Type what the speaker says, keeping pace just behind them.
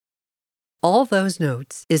All Those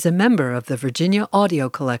Notes is a member of the Virginia Audio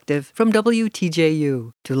Collective from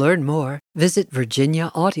WTJU. To learn more, visit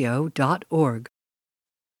virginiaaudio.org.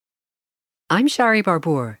 I'm Shari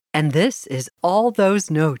Barbour, and this is All Those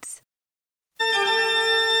Notes.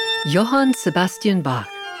 Johann Sebastian Bach,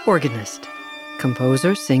 organist,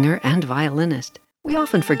 composer, singer, and violinist. We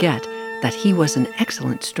often forget that he was an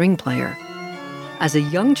excellent string player. As a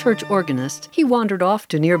young church organist, he wandered off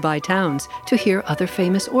to nearby towns to hear other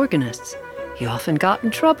famous organists. He often got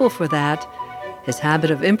in trouble for that. His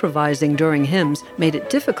habit of improvising during hymns made it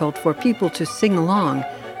difficult for people to sing along,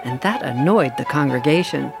 and that annoyed the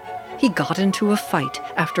congregation. He got into a fight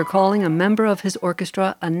after calling a member of his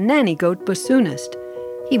orchestra a nanny-goat bassoonist.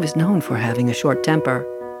 He was known for having a short temper.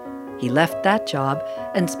 He left that job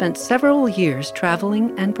and spent several years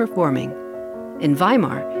traveling and performing. In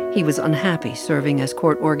Weimar, he was unhappy serving as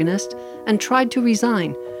court organist and tried to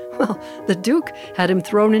resign. Well, the Duke had him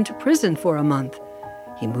thrown into prison for a month.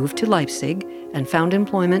 He moved to Leipzig and found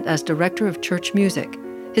employment as director of church music.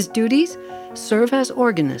 His duties? Serve as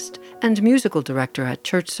organist and musical director at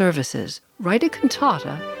church services, write a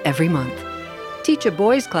cantata every month, teach a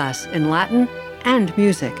boys' class in Latin and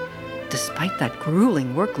music. Despite that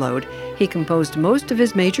grueling workload, he composed most of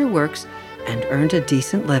his major works and earned a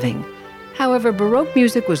decent living. However, Baroque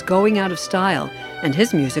music was going out of style, and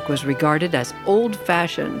his music was regarded as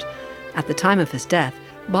old-fashioned. At the time of his death,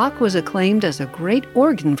 Bach was acclaimed as a great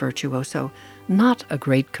organ virtuoso, not a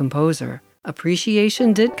great composer.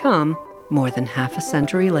 Appreciation did come more than half a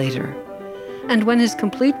century later. And when his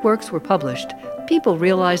complete works were published, people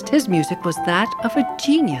realized his music was that of a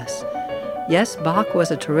genius. Yes, Bach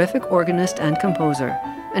was a terrific organist and composer,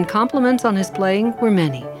 and compliments on his playing were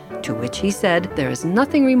many, to which he said, "There is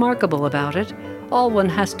nothing remarkable about it. All one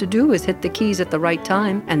has to do is hit the keys at the right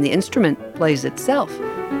time, and the instrument plays itself."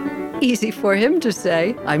 Easy for him to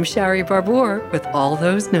say. I'm Shari Barbour with All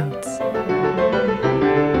Those Notes.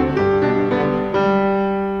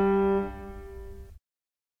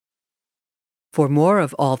 For more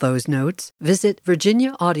of All Those Notes, visit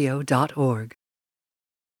virginiaaudio.org.